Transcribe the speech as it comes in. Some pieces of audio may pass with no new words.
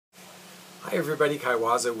Hi everybody,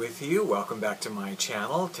 Kaiwaza with you. Welcome back to my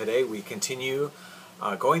channel. Today we continue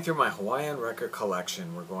going through my Hawaiian record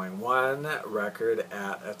collection. We're going one record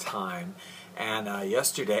at a time. And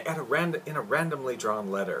yesterday, in a randomly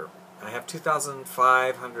drawn letter, I have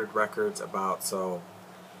 2,500 records about, so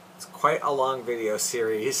it's quite a long video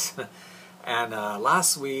series. And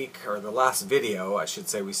last week, or the last video, I should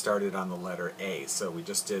say, we started on the letter A. So we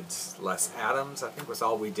just did Les Adams, I think was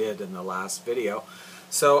all we did in the last video.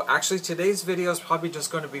 So actually today's video is probably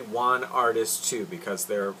just going to be one artist too, because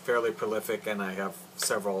they're fairly prolific and I have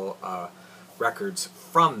several records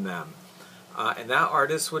from them. And that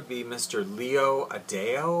artist would be Mr. Leo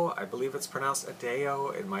Addeo. I believe it's pronounced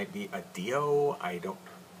Addeo. It might be Addeo. I don't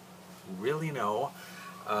really know.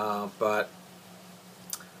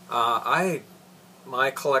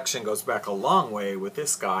 My collection goes back a long way with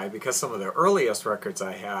this guy, because some of the earliest records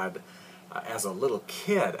I had as a little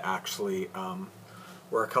kid actually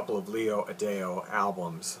were a couple of Leo Addeo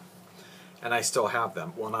albums, and I still have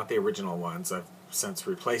them. Well, not the original ones. I've since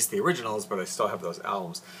replaced the originals, but I still have those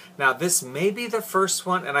albums. Now, this may be the first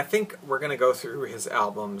one, and I think we're going to go through his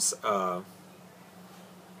albums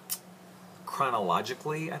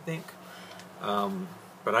chronologically, I think.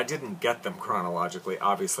 But I didn't get them chronologically,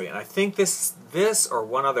 obviously. And I think this or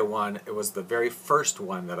one other one, it was the very first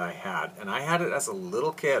one that I had. And I had it as a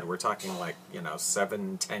little kid. We're talking like,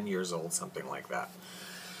 7, 10 years old, something like that.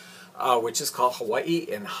 Which is called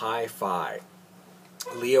Hawaiian Hi-Fi.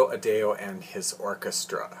 Leo Addeo and his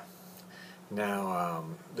orchestra. Now,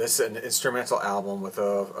 this is an instrumental album with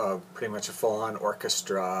pretty much a full-on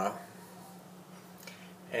orchestra.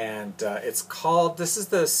 And it's called, this is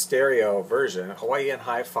the stereo version, Hawaiian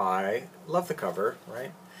Hi-Fi. Love the cover,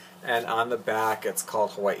 right? And on the back it's called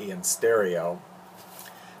Hawaiian Stereo,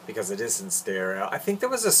 because it is in stereo. I think there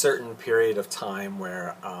was a certain period of time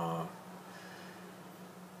where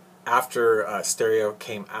after stereo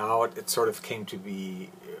came out, it sort of came to be,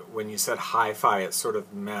 when you said hi-fi, it sort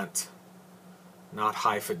of meant not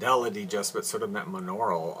high fidelity just, but sort of meant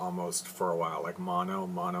monaural almost for a while, like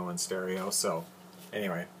mono and stereo. So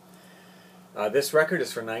anyway, this record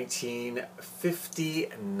is for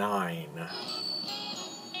 1959,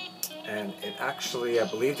 and it actually, I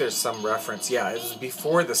believe there's some reference, yeah, it was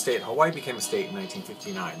before the state, Hawaii became a state in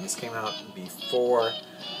 1959. This came out before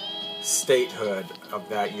statehood of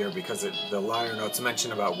that year, because the liner notes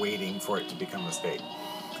mention about waiting for it to become a state.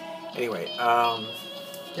 Anyway,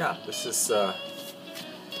 yeah, this is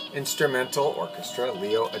instrumental orchestra,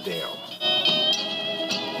 Leo Addeo.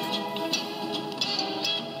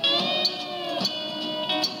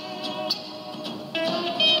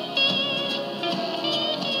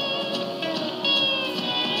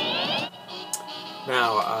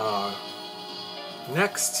 Now,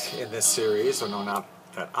 next in this series, or no, not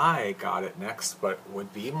that I got it next, but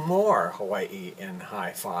would be more Hawaiian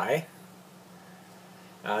Hi-Fi.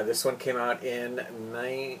 This one came out in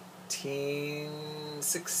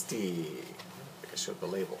 1960. I think I showed the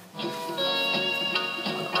label.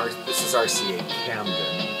 This is RCA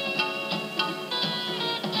Camden.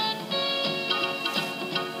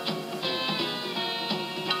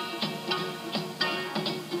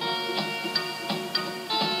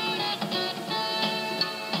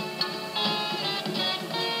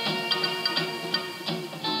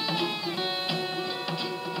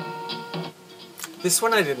 This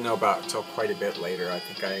one I didn't know about until quite a bit later. I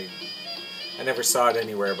think I never saw it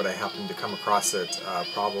anywhere, but I happened to come across it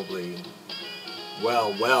probably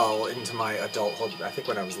well into my adulthood. I think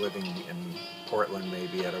when I was living in Portland,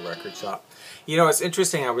 maybe at a record shop. It's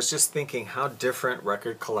interesting. I was just thinking how different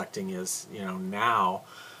record collecting is, now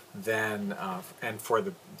than, and for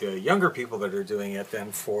the younger people that are doing it,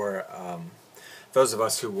 than for those of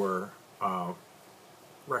us who were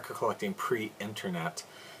record collecting pre-internet.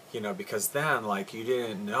 Because then, like, you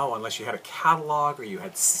didn't know, unless you had a catalog or you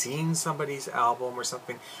had seen somebody's album or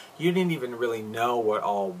something, you didn't even really know what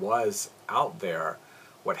all was out there,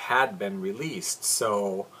 what had been released.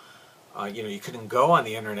 So, you couldn't go on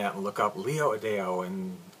the internet and look up Leo Addeo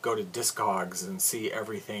and go to Discogs and see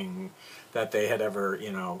everything that they had ever,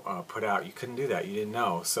 put out. You couldn't do that. You didn't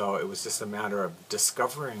know. So it was just a matter of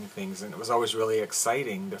discovering things, and it was always really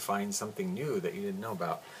exciting to find something new that you didn't know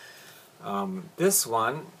about. This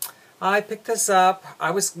one, I picked this up.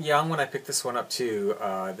 I was young when I picked this one up too.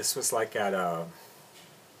 This was like at a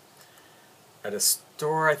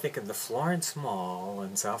store, I think in the Florence Mall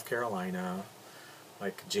in South Carolina,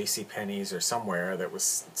 like JCPenney's or somewhere, that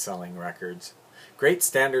was selling records. Great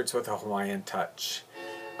Standards with a Hawaiian Touch.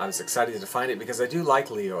 I was excited to find it because I do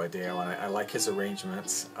like Leo Addeo, and I like his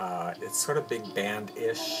arrangements. It's sort of big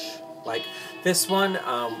band-ish. Like this one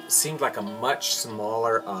seemed like a much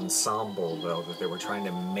smaller ensemble, though, that they were trying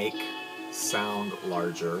to make sound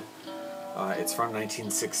larger. It's from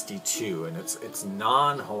 1962, and it's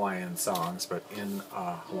non-Hawaiian songs, but in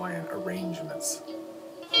Hawaiian arrangements.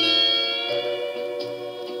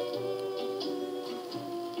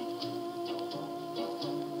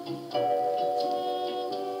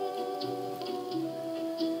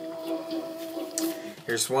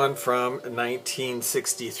 Here's one from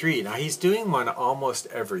 1963. Now he's doing one almost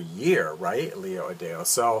every year, right, Leo Addeo?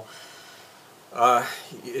 So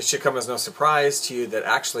it should come as no surprise to you that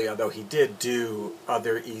actually, although he did do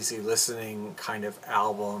other easy listening kind of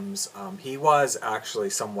albums, he was actually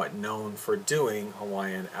somewhat known for doing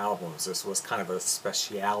Hawaiian albums. This was kind of a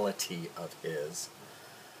speciality of his.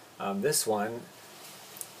 This one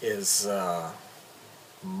is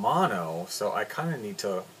mono, so I kind of need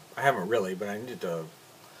to, I haven't really, but I need to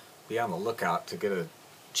be on the lookout to get a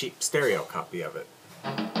cheap stereo copy of it.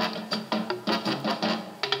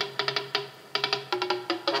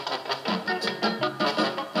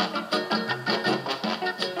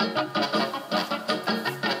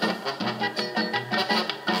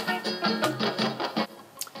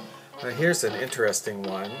 Now here's an interesting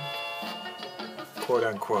one,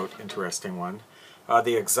 quote-unquote interesting one.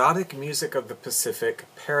 The Exotic Music of the Pacific,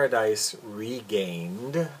 Paradise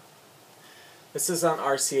Regained. This is on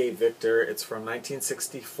RCA Victor. It's from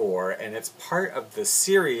 1964, and it's part of the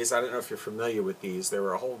series. I don't know if you're familiar with these. There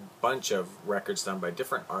were a whole bunch of records done by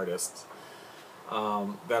different artists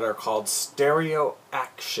that are called Stereo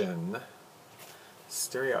Action.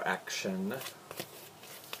 Stereo Action.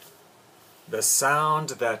 The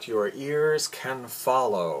sound that your ears can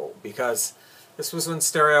follow. Because this was when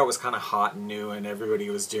stereo was kind of hot and new, and everybody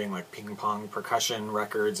was doing like ping pong percussion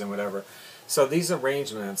records and whatever. So these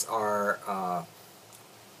arrangements are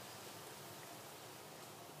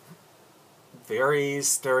very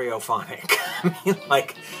stereophonic. I mean,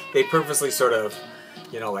 like, they purposely sort of,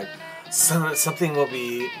 you know, like, something will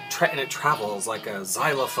be, and it travels, like a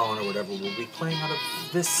xylophone or whatever, will be playing out of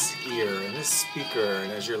this ear and this speaker,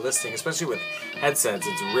 and as you're listening, especially with headsets,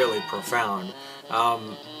 it's really profound.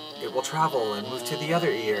 It will travel and move to the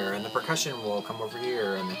other ear, and the percussion will come over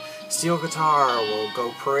here, and the steel guitar will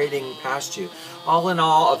go parading past you. All in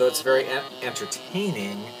all, although it's very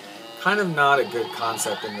entertaining, kind of not a good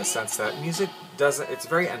concept in the sense that music doesn't, it's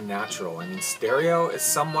very unnatural. I mean, stereo is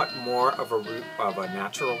somewhat more of a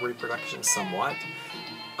natural reproduction, somewhat.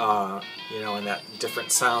 You know, and that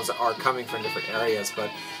different sounds are coming from different areas,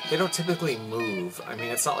 but they don't typically move. I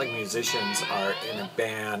mean, it's not like musicians are in a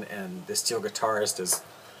band and the steel guitarist is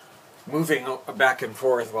moving back and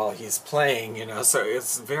forth while he's playing, you know, so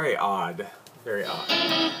it's very odd. Very odd.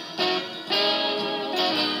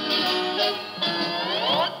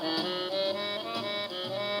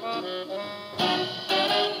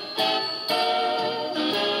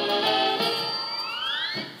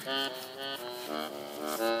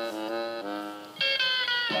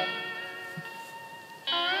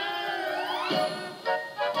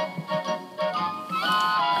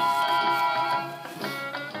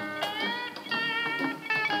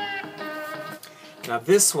 Now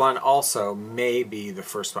this one also may be the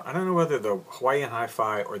first one. I don't know whether the Hawaiian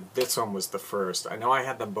Hi-Fi or this one was the first. I know I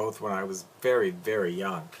had them both when I was very, very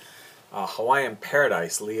young. Hawaiian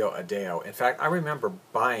Paradise, Leo Addeo. In fact, I remember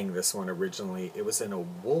buying this one originally. It was in a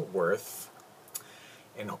Woolworth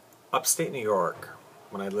in upstate New York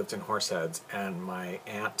when I lived in Horseheads, and my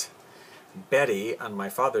Aunt Betty on my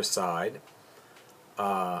father's side,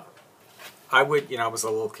 I would, you know, I was a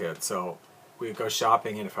little kid, so we would go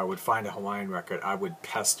shopping, and if I would find a Hawaiian record, I would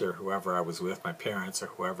pester whoever I was with, my parents or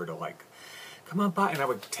whoever, to like, come on, buy, and I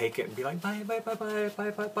would take it and be like, buy it, buy it, buy it, buy it, buy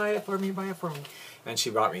it, buy it, buy it for me, buy it for me. And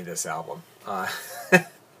she bought me this album.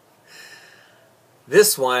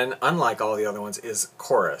 This one, unlike all the other ones, is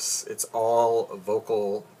chorus. It's all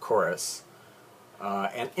vocal chorus.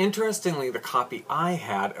 And interestingly, the copy I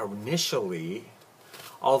had initially,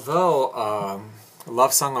 although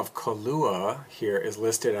Love Song of Kolua here is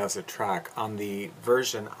listed as a track, on the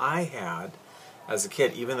version I had as a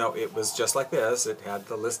kid, even though it was just like this, it had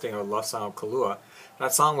the listing of Love Song of Kolua,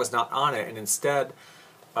 that song was not on it, and instead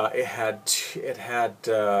it had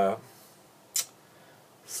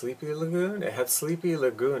Sleepy Lagoon? It had Sleepy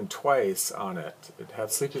Lagoon twice on it. It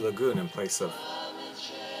had Sleepy Lagoon in place of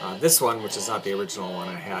this one, which is not the original one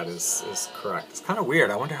I had, is correct. It's kind of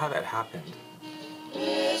weird. I wonder how that happened.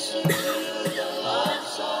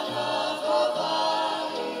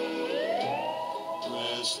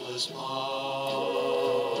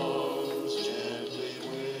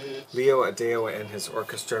 Leo Addeo and his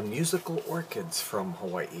orchestra, Musical Orchids from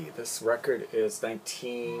Hawaii. This record is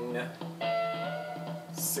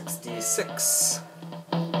 1966.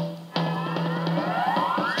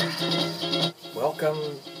 Welcome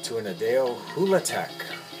to an Addeo Hula Tech.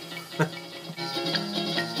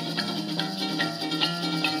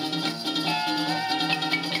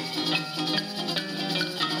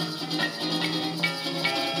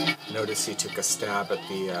 Notice he took a stab at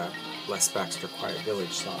the Les Baxter Quiet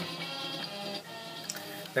Village song.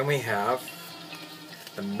 Then we have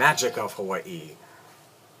The Magic of Hawaii.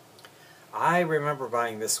 I remember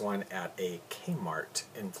buying this one at a Kmart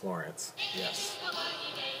in Florence. Yes.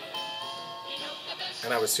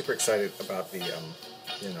 And I was super excited about the,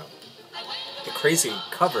 the crazy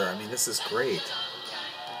cover. I mean, this is great.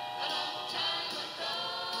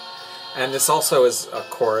 And this also is a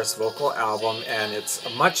chorus vocal album, and it's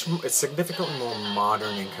significantly more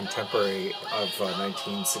modern and contemporary of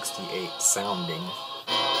 1968 sounding.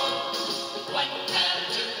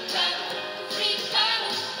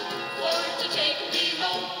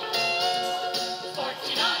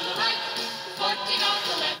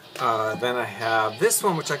 Then I have this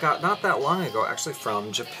one, which I got not that long ago, actually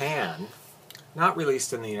from Japan, not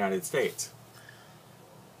released in the United States.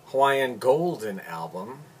 Hawaiian Golden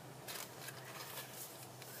album.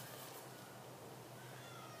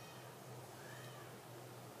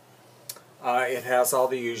 It has all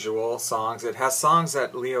the usual songs. It has songs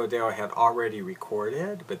that Leo Addeo had already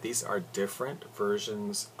recorded, but these are different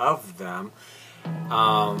versions of them.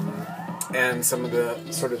 And some of the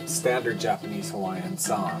sort of standard Japanese Hawaiian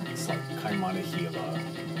songs, like Kaimana Hila.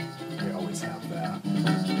 They always have that.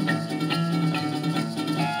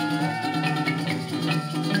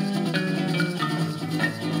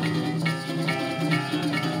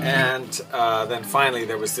 And then finally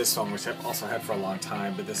there was this one, which I've also had for a long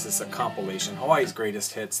time, but this is a compilation, Hawaii's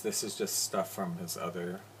Greatest Hits. This is just stuff from his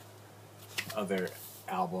other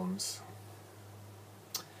albums.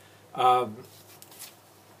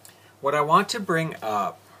 What I want to bring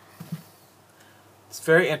up, it's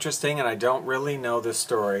very interesting, and I don't really know the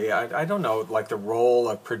story. I don't know, like, the role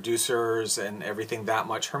of producers and everything that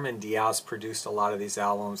much. Herman Diaz produced a lot of these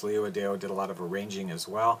albums. Leo Addeo did a lot of arranging as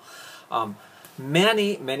well.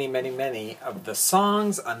 Many of the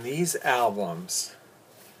songs on these albums,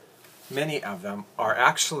 many of them are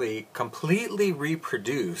actually completely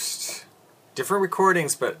reproduced. Different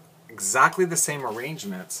recordings, but exactly the same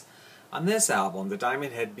arrangements on this album, the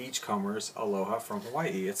Diamond Head Beachcombers, Aloha from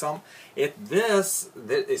Hawaii. This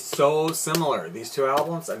is so similar. These two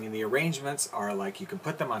albums, I mean, the arrangements are like, you can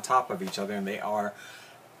put them on top of each other and they are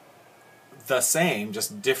the same,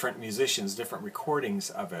 just different musicians, different recordings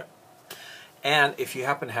of it. And if you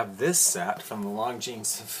happen to have this set from the Longines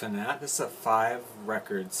Symphonette, this is a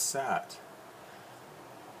 5-record set.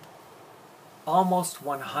 Almost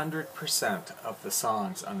 100% of the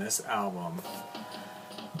songs on this album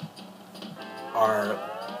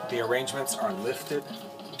the arrangements are lifted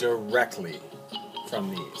directly from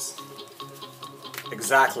these.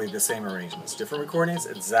 Exactly the same arrangements. Different recordings,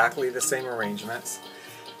 exactly the same arrangements.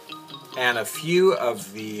 And a few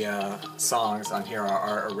of the songs on here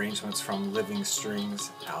are arrangements from Living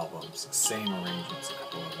Strings albums. Same arrangements, a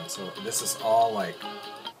couple of them. So this is all like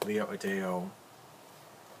Leo Addeo.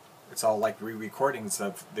 It's all like re-recordings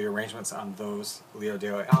of the arrangements on those Leo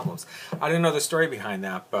Addeo albums. I don't know the story behind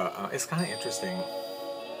that, but it's kind of interesting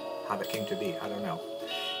how that came to be. I don't know.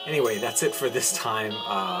 Anyway, that's it for this time.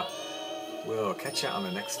 We'll catch you on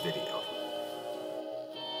the next video.